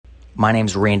My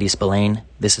name's Randy Spillane.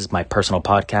 This is my personal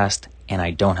podcast, and I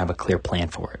don't have a clear plan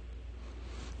for it.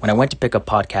 When I went to pick a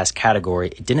podcast category,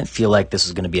 it didn't feel like this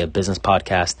was going to be a business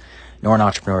podcast, nor an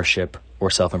entrepreneurship or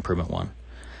self-improvement one.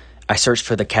 I searched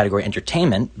for the category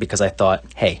entertainment because I thought,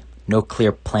 hey, no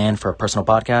clear plan for a personal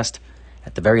podcast.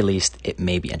 At the very least, it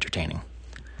may be entertaining.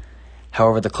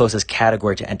 However, the closest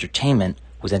category to entertainment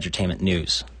was entertainment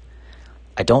news.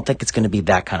 I don't think it's going to be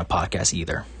that kind of podcast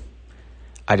either.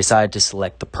 I decided to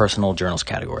select the personal journals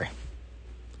category.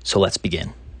 So let's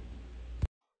begin.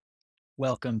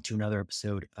 Welcome to another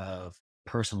episode of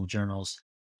Personal Journals.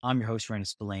 I'm your host, Randy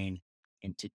Spillane,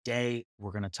 and today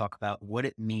we're going to talk about what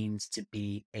it means to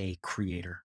be a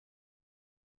creator.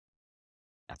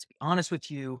 Now, to be honest with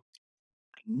you,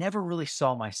 I never really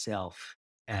saw myself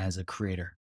as a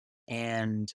creator.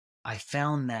 And I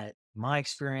found that my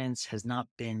experience has not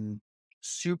been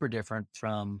super different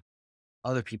from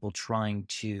other people trying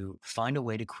to find a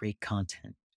way to create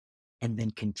content and then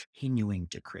continuing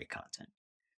to create content.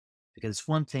 Because it's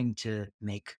one thing to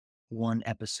make one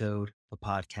episode of a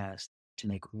podcast, to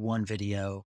make one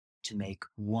video, to make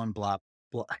one blog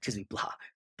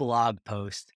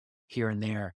post here and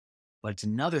there. But it's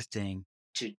another thing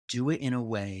to do it in a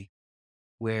way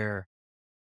where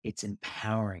it's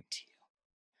empowering to you.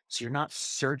 So you're not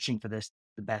searching for the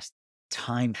best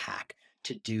time hack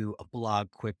to do a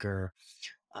blog quicker,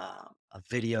 a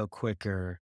video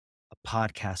quicker, a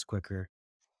podcast quicker.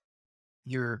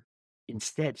 You're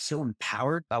instead so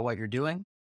empowered by what you're doing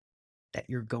that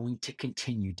you're going to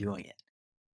continue doing it.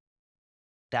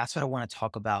 That's what I want to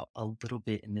talk about a little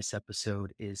bit in this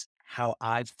episode, is how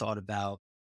I've thought about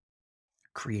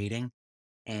creating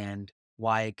and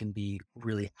why it can be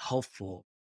really helpful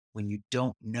when you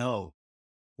don't know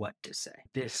what to say.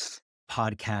 This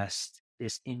podcast,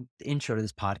 the intro to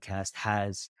this podcast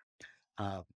has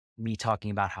me talking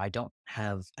about how I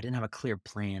didn't have a clear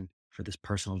plan for this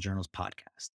personal journals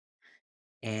podcast.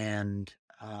 And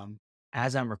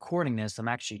as I'm recording this, I'm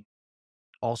actually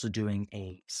also doing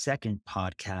a second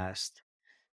podcast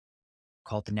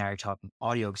called the Narrative Talking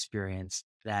Audio Experience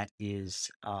that is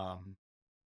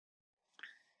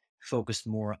focused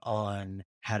more on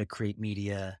how to create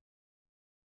media,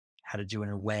 how to do it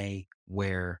in a way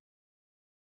where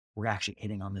we're actually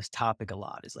hitting on this topic a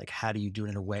lot, is like, how do you do it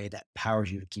in a way that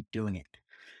powers you to keep doing it?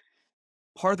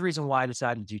 Part of the reason why I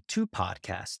decided to do two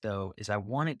podcasts, though, is I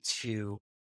wanted to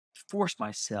force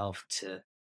myself to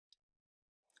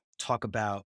talk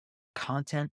about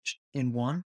content in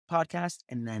one podcast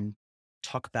and then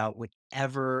talk about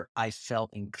whatever I felt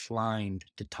inclined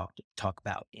to talk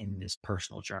about in this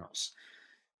personal journals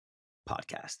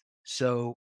podcast.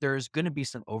 So there's going to be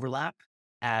some overlap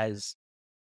as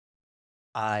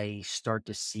I start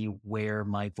to see where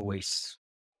my voice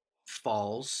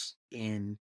falls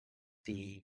in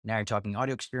the Narrative Talking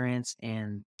Audio Experience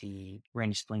and the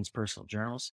Randy Splane's personal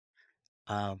journals.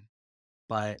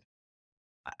 But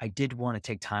I did want to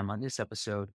take time on this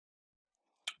episode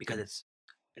because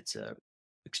it's a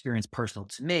experience personal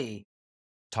to me,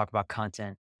 talk about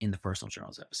content in the personal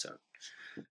journals episode.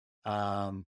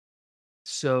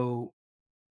 So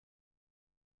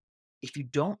if you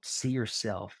don't see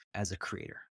yourself as a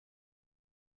creator,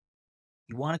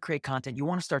 you want to create content, you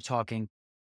want to start talking,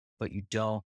 but you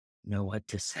don't know what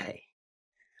to say.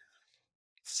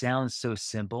 It sounds so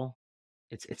simple.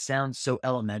 It sounds so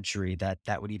elementary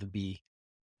that would even be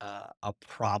a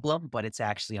problem, but it's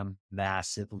actually a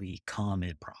massively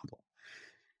common problem.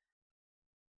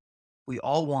 We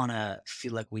all want to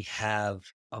feel like we have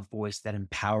a voice that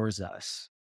empowers us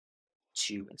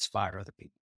to inspire other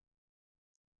people.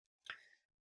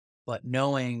 But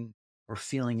knowing or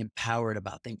feeling empowered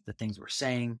about the things we're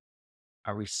saying,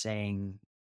 are we saying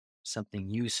something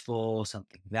useful,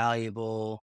 something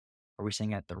valuable? Are we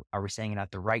saying it at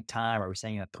the right time? Are we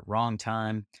saying it at the wrong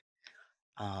time?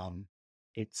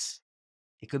 It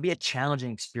could be a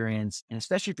challenging experience, and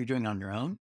especially if you're doing it on your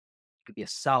own, it could be a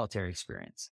solitary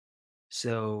experience.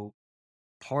 So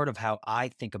part of how I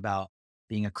think about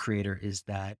being a creator is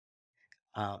that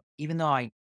even though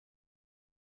I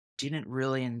didn't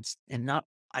really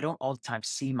I don't all the time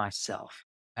see myself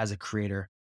as a creator,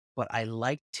 but I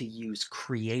like to use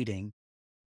creating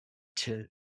to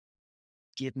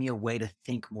give me a way to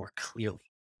think more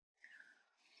clearly.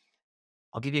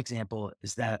 I'll give you an example,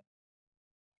 is that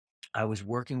I was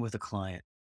working with a client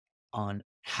on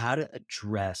how to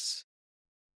address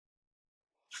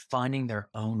finding their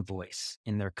own voice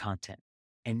in their content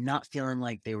and not feeling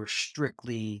like they were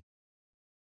strictly,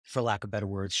 for lack of better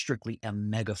words, strictly a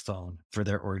megaphone for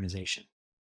their organization.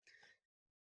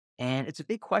 And it's a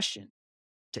big question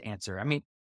to answer. I mean,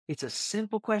 it's a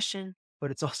simple question, but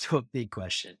it's also a big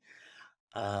question.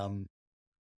 Um,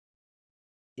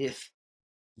 if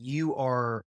you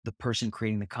are the person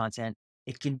creating the content,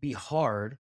 it can be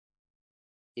hard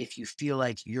if you feel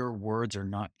like your words are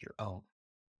not your own.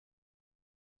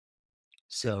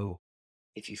 So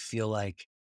if you feel like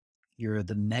you're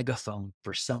the megaphone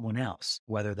for someone else,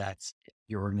 whether that's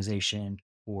your organization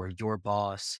or your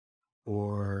boss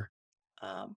or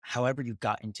however you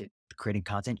got into creating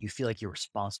content, you feel like you're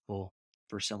responsible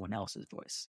for someone else's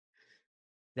voice.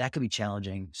 That could be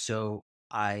challenging. So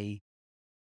I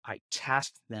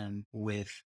tasked them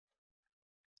with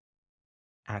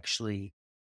actually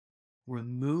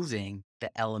removing the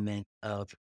element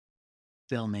of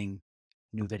filming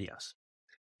new videos.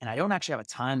 And I don't actually have a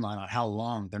timeline on how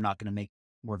long they're not going to make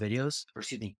more videos, or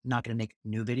excuse me, not going to make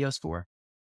new videos for.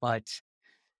 But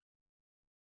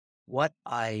what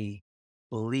I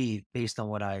believe, based on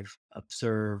what I've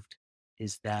observed,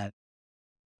 is that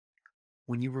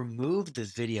when you remove the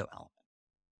video element,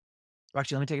 or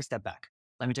actually, let me take a step back.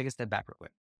 Let me take a step back real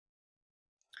quick.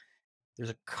 There's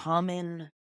a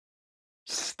common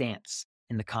stance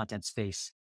in the content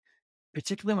space,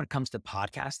 particularly when it comes to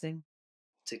podcasting,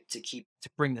 to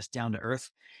bring this down to earth,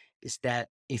 is that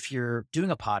if you're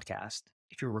doing a podcast,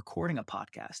 if you're recording a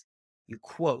podcast, you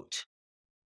quote,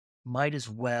 might as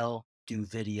well do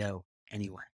video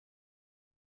anyway.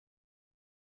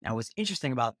 Now, what's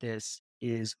interesting about this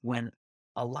is when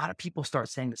a lot of people start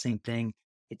saying the same thing,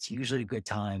 it's usually a good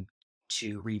time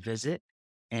to revisit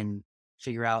and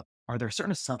figure out, are there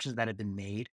certain assumptions that have been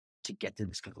made to get to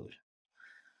this conclusion?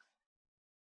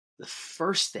 The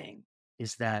first thing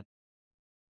is that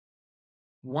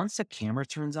once a camera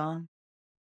turns on,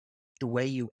 the way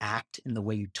you act and the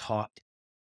way you talk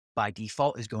by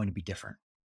default is going to be different.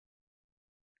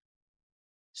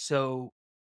 So,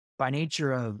 by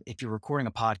nature of if you're recording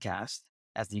a podcast,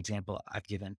 as the example I've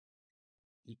given,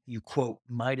 you quote,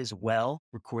 might as well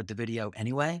record the video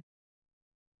anyway.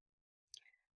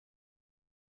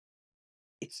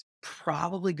 It's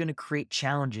probably going to create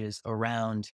challenges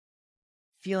around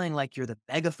feeling like you're the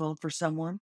megaphone for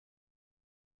someone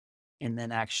and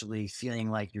then actually feeling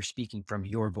like you're speaking from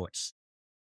your voice.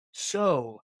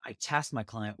 So I tasked my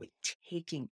client with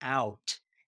taking out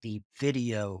the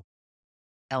video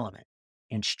element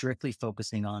and strictly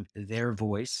focusing on their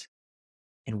voice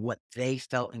and what they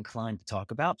felt inclined to talk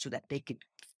about so that they could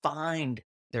find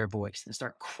their voice and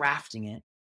start crafting it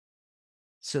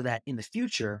so that in the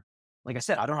future, like I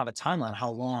said, I don't have a timeline on how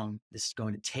long this is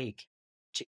going to take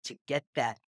to get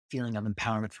that feeling of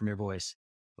empowerment from your voice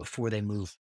before they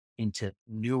move into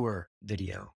newer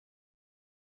video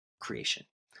creation.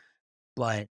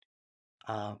 But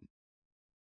um,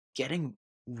 getting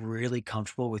really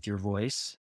comfortable with your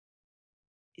voice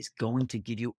is going to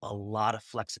give you a lot of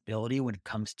flexibility when it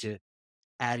comes to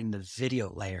adding the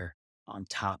video layer on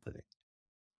top of it.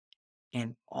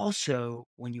 And also,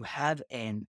 when you have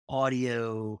a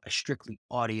strictly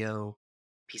audio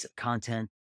piece of content,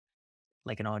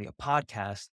 like an audio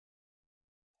podcast,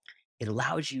 it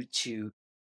allows you to,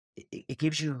 it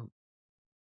gives you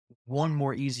one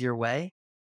more easier way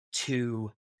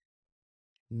to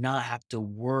not have to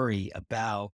worry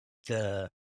about the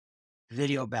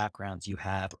video backgrounds you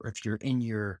have, or if you're in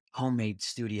your homemade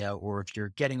studio, or if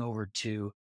you're getting over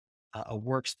to a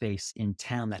workspace in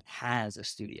town that has a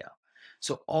studio.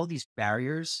 So all these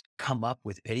barriers come up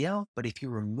with video, but if you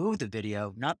remove the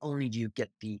video, not only do you get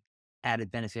the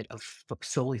added benefit of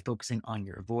solely focusing on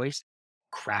your voice,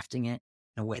 crafting it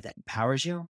in a way that empowers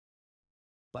you,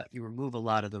 but you remove a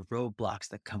lot of the roadblocks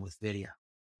that come with video.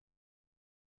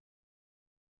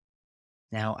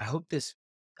 Now, I hope this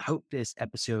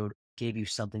episode gave you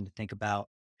something to think about.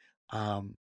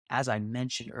 Um, as I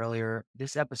mentioned earlier,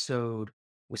 this episode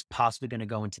was possibly going to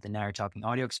go into the Now You're Talking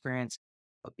audio experience,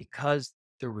 but because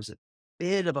there was a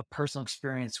bit of a personal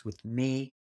experience with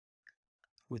me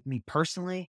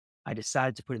personally, I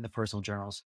decided to put it in the personal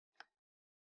journals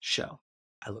show.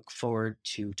 I look forward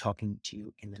to talking to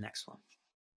you in the next one.